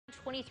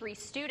23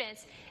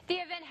 students. The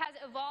event has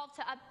evolved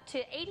to up to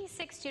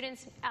 86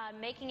 students,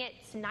 making it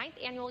its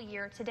 9th annual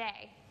year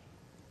today.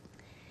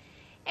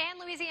 And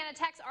Louisiana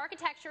Tech's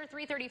Architecture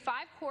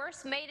 335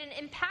 course made an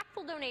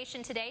impactful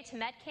donation today to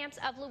Medcamps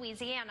of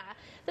Louisiana.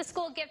 The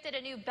school gifted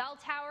a new bell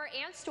tower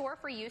and store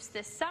for use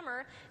this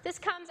summer. This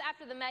comes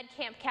after the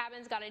Medcamp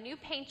cabins got a new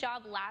paint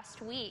job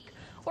last week.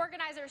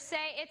 Organizers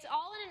say it's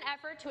all in an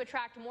effort to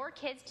attract more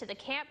kids to the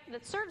camp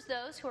that serves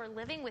those who are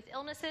living with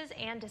illnesses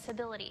and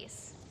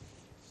disabilities.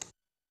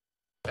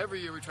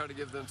 Every year we try to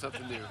give them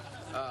something new.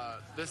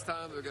 This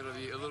time they're going to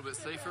be a little bit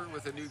safer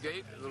with a new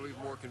gate, a little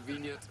bit more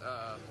convenient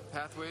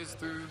pathways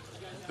through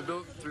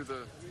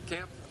the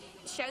camp.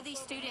 Show these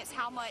students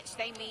how much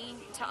they mean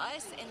to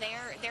us and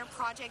their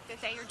project that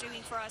they are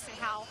doing for us, and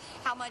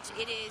how much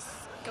it is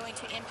going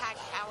to impact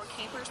our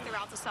campers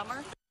throughout the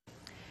summer.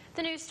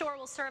 The new store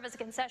will serve as a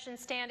concession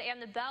stand, and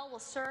the bell will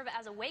serve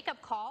as a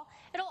wake-up call.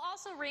 It'll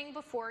also ring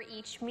before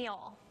each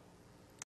meal.